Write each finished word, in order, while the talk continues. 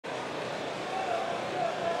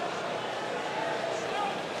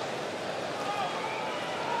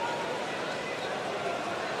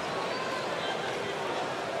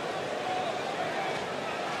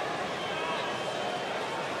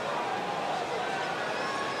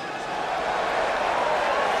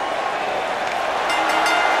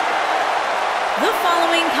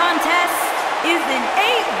is an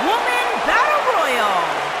 8-woman battle royal.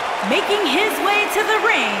 Making his way to the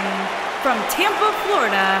ring from Tampa,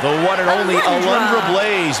 Florida, the one and only Alundra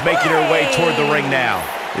Blaze making her way toward the ring now.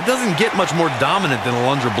 It doesn't get much more dominant than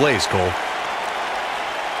Alundra Blaze, Cole.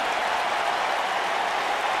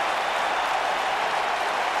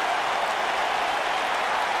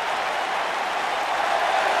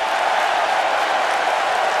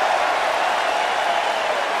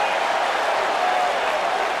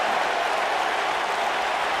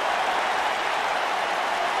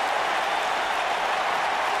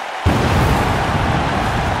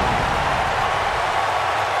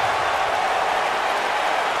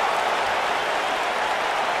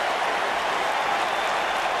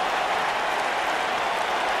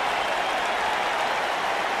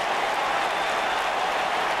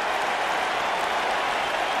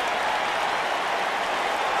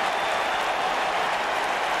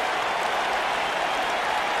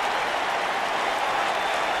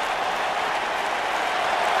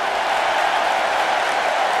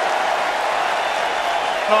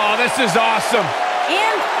 Oh, this is awesome.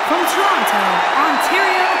 And from Toronto,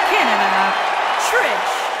 Ontario, Canada,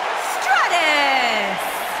 Trish Stratus.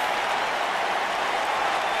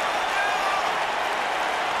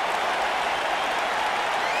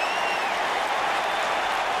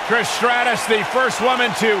 Trish Stratus, the first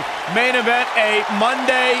woman to main event a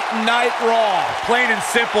Monday Night Raw. Plain and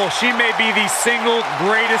simple, she may be the single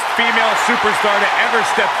greatest female superstar to ever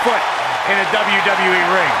step foot in a WWE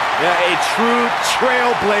ring. Yeah, a true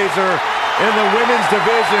trailblazer in the women's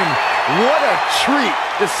division. What a treat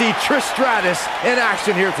to see Trish Stratus in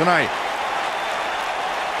action here tonight.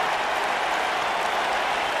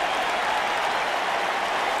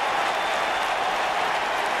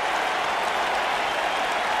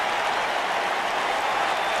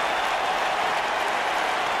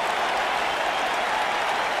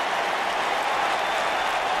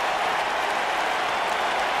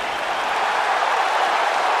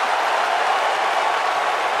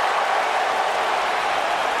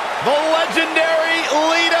 The legendary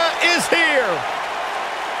Lita is here.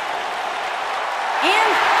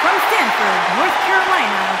 And from Stanford, North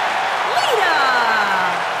Carolina, Lita.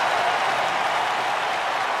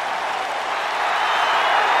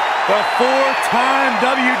 The four-time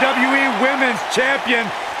WWE Women's Champion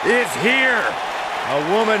is here. A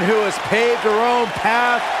woman who has paved her own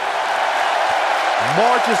path,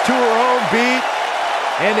 marches to her own beat,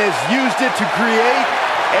 and has used it to create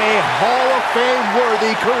a Hall of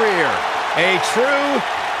Fame-worthy career. A true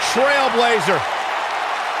trailblazer.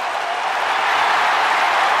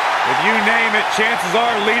 If you name it, chances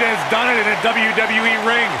are Lita has done it in a WWE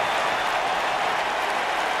ring.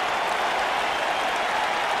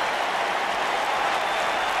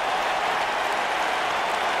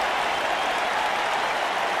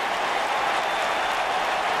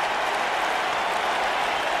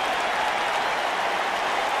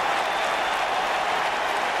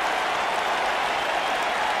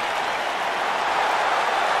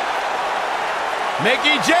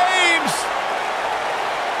 Mickie James.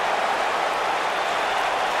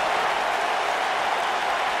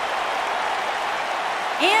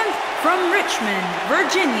 And from Richmond,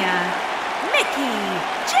 Virginia, Mickie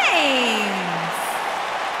James.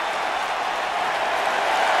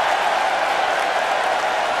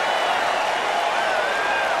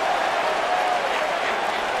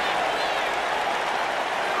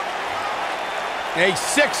 A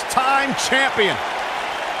six-time champion.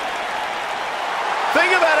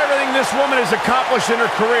 Think about everything this woman has accomplished in her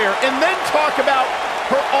career, and then talk about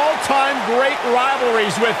her all-time great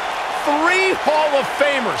rivalries with three Hall of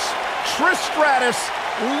Famers, Trish Stratus,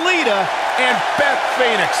 Lita, and Beth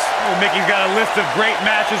Phoenix. Oh, Mickey's got a list of great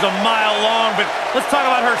matches a mile long, but let's talk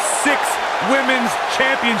about her 6 women's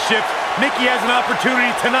championships. Mickie has an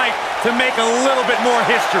opportunity tonight to make a little bit more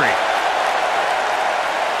history.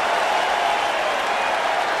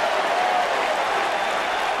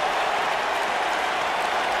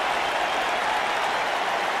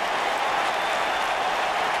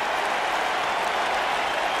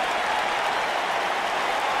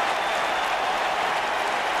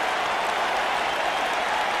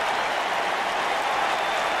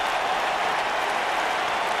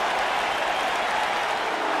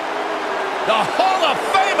 The Hall of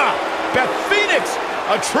Famer, Beth Phoenix,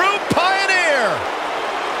 a true pioneer.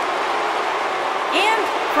 And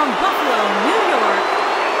from Buffalo, New York,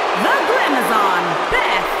 the Glamazon,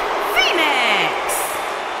 Beth Phoenix.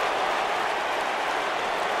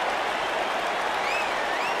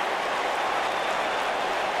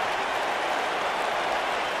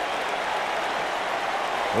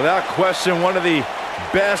 Without question, one of the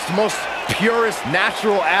best, most purest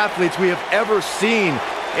natural athletes we have ever seen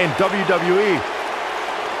in WWE.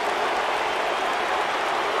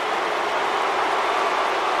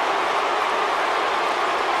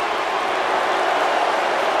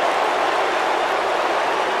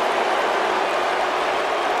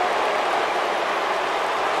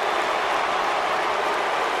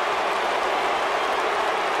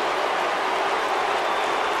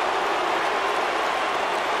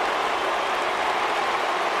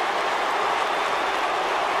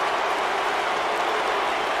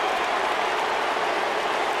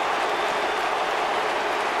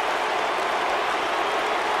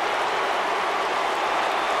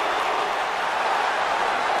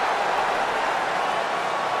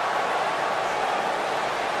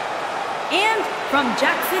 And from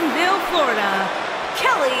Jacksonville, Florida,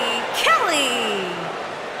 Kelly.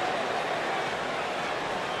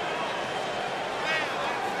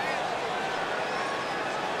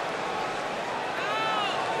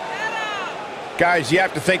 Guys, you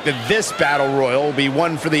have to think that this battle royal will be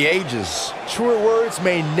one for the ages. Truer words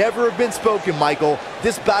may never have been spoken, Michael.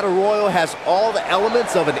 This battle royal has all the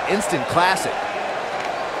elements of an instant classic.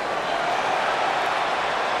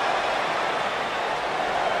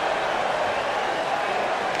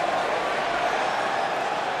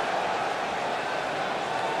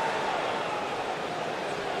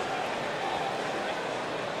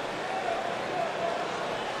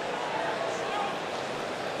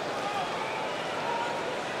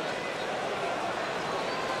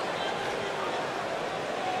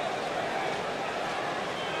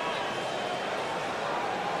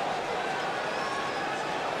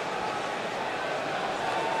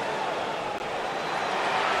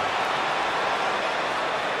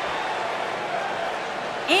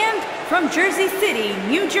 And from Jersey City,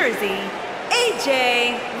 New Jersey,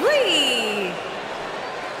 AJ Lee.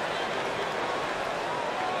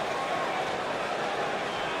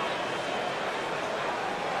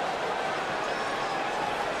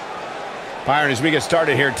 Byron, as we get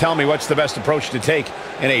started here, tell me what's the best approach to take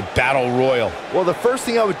in a battle royal? Well, the first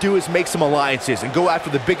thing I would do is make some alliances and go after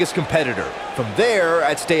the biggest competitor. From there,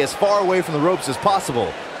 I'd stay as far away from the ropes as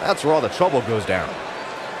possible. That's where all the trouble goes down.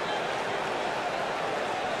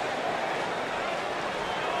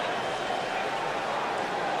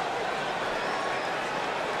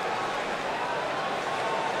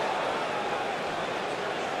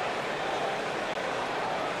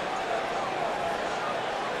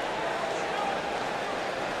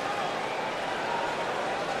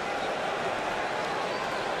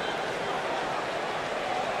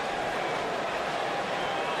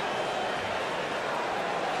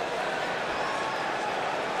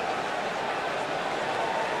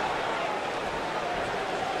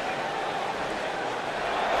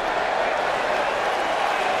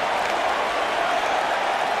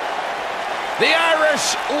 The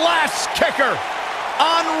Irish last kicker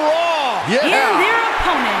on Raw. Yeah. And their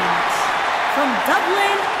opponent, from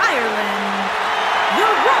Dublin, Ireland, the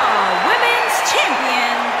Raw Women's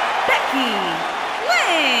Champion, Becky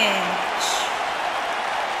Lynch.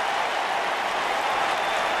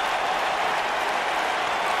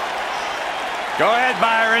 Go ahead,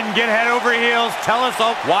 Byron. Get head over heels. Tell us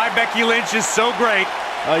all why Becky Lynch is so great.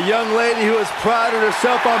 A young lady who has prided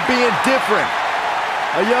herself on being different.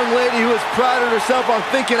 A young lady who has prided herself on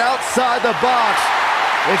thinking outside the box.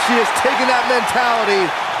 And she has taken that mentality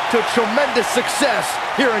to tremendous success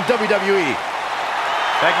here in WWE.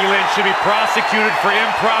 Becky Lynch should be prosecuted for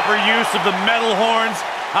improper use of the metal horns,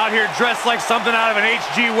 out here dressed like something out of an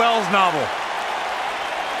H.G. Wells novel.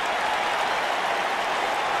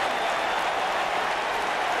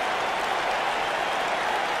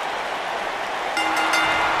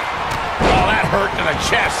 Oh, that hurt to the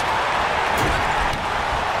chest.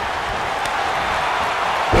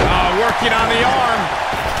 Working on the arm.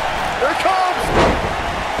 Here it comes!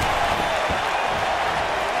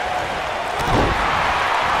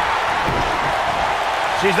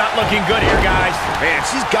 She's not looking good here, guys. Man,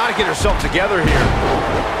 she's got to get herself together here.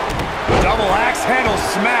 Double axe handle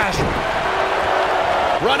smash.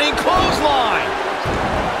 Running clothesline.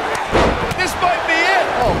 This might be it.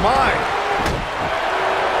 Oh, my.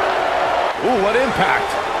 Ooh, what impact.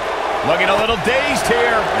 Looking a little dazed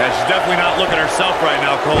here. Yeah, she's definitely not looking herself right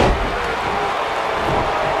now, Cole.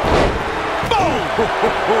 Boom!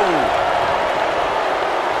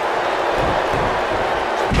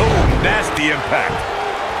 Oh, nasty impact.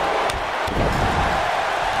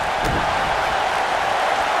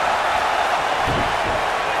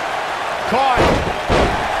 Caught.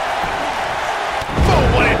 Boom,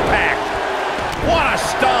 what impact. What a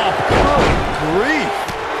stomp. Good grief.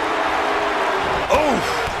 Oof.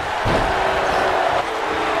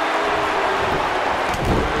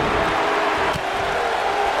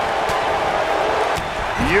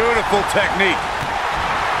 Beautiful technique.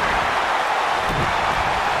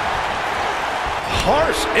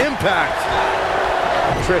 Harsh impact.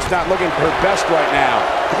 Trish not looking her best right now.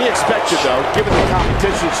 To be expected, though, given the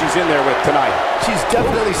competition she's in there with tonight. She's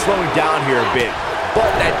definitely slowing down here a bit, but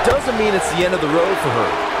that doesn't mean it's the end of the road for her.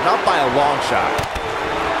 Not by a long shot.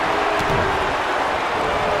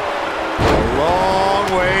 A long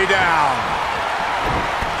way down.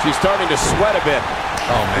 She's starting to sweat a bit.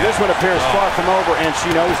 Oh, man. This one appears far from over, and she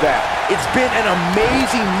knows that. It's been an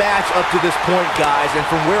amazing match up to this point, guys, and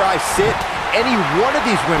from where I sit, any one of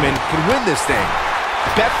these women can win this thing.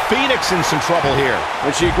 Beth Phoenix in some trouble here.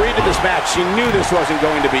 When she agreed to this match, she knew this wasn't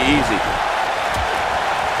going to be easy.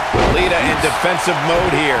 Lita in defensive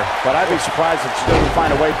mode here, but I'd be surprised if she doesn't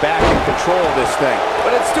find a way back and control this thing.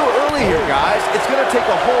 But it's still early here, guys. It's going to take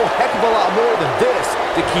a whole heck of a lot more than this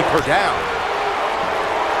to keep her down.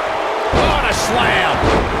 On a slam.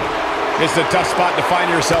 It's a tough spot to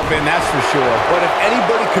find yourself in, that's for sure. But if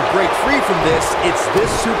anybody could break free from this, it's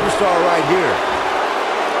this superstar right here.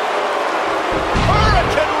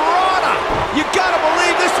 Hurricane Rana! You gotta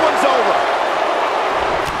believe this one's over.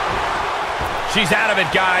 She's out of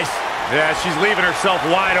it, guys. Yeah, she's leaving herself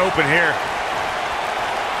wide open here.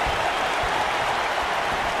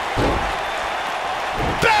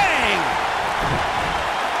 Bang!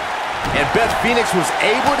 And Beth Phoenix was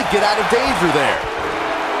able to get out of danger there.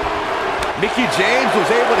 Mickie James was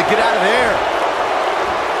able to get out of there.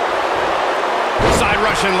 Side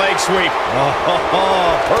Russian leg sweep.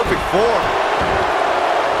 Perfect form.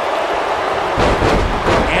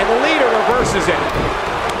 And Lita reverses it.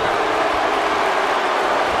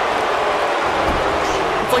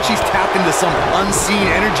 It's like she's tapped into some unseen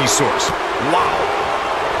energy source. Wow.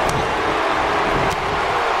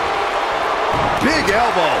 Big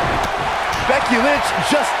elbow. Becky Lynch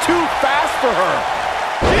just too fast for her.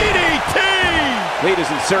 DDT! Lita's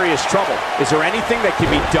in serious trouble. Is there anything that can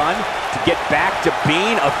be done to get back to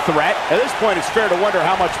being a threat? At this point, it's fair to wonder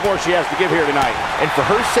how much more she has to give here tonight. And for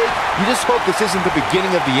her sake, you just hope this isn't the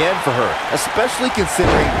beginning of the end for her, especially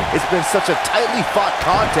considering it's been such a tightly fought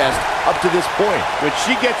contest up to this point. When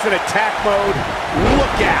she gets in attack mode,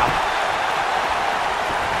 look out.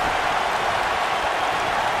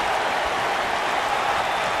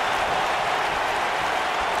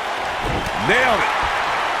 Nailed it.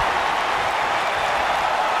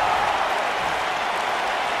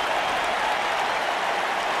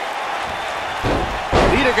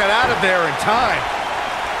 Lita got out of there in time.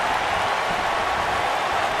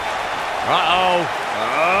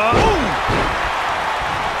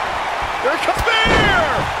 There comes Spear!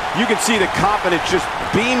 You can see the confidence just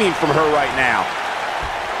beaming from her right now.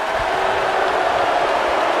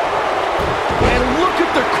 And look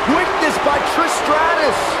at the quickness by Trish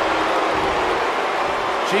Stratus.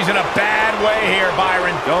 She's in a bad way here,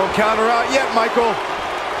 Byron. Don't count her out yet, Michael.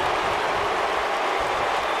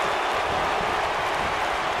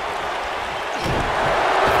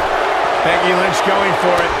 Becky Lynch going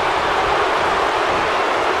for it.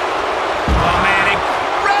 Oh, man,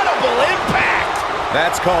 incredible impact.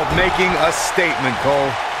 That's called making a statement,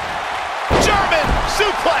 Cole. German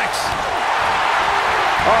suplex.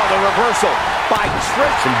 Oh, the reversal by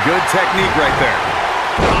Trish. Some good technique right there.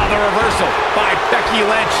 Oh, the reversal by Becky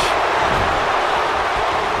Lynch.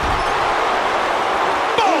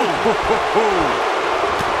 Boom!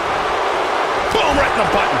 Boom, right in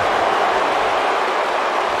the button.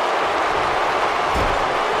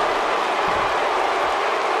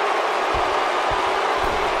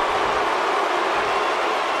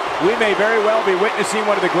 We may very well be witnessing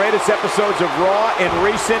one of the greatest episodes of Raw in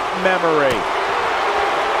recent memory.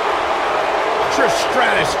 Trish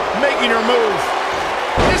Stratus making her move.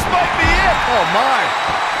 This might be it. Oh, my.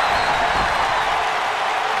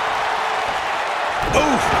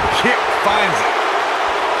 Oof, kick finds it.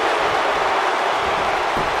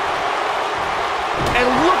 And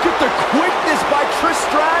look at the quickness by Trish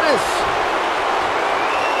Stratus.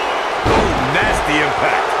 Ooh, nasty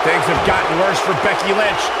impact. Things have gotten worse for Becky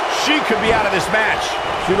Lynch. She could be out of this match.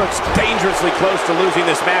 She looks dangerously close to losing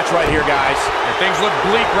this match right here, guys. And things look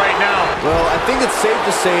bleak right now. Well, I think it's safe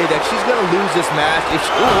to say that she's going to lose this match if she...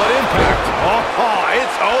 Ooh, what impact. Oh,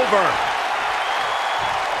 it's over.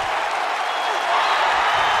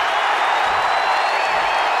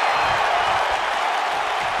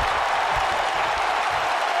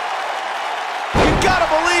 You gotta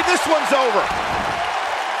believe this one's over.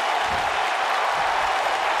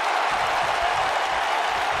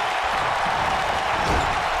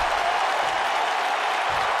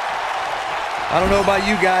 I don't know about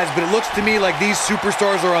you guys, but it looks to me like these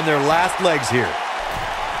superstars are on their last legs here.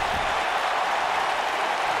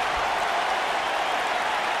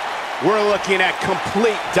 We're looking at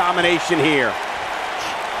complete domination here.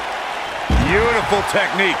 Beautiful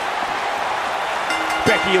technique.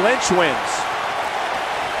 Becky Lynch wins.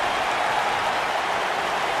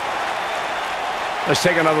 Let's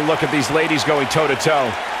take another look at these ladies going toe-to-toe.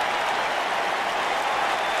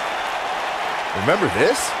 Remember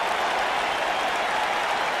this?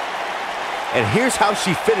 And here's how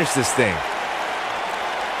she finished this thing.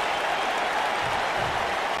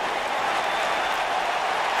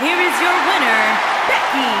 Here is your winner,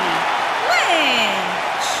 Becky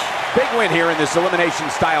Lynch. Big win here in this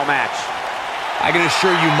elimination-style match. I can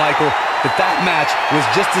assure you, Michael, that match was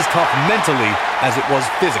just as tough mentally as it was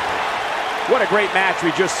physically. What a great match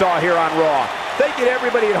we just saw here on Raw. Thank you to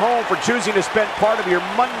everybody at home for choosing to spend part of your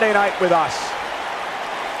Monday night with us.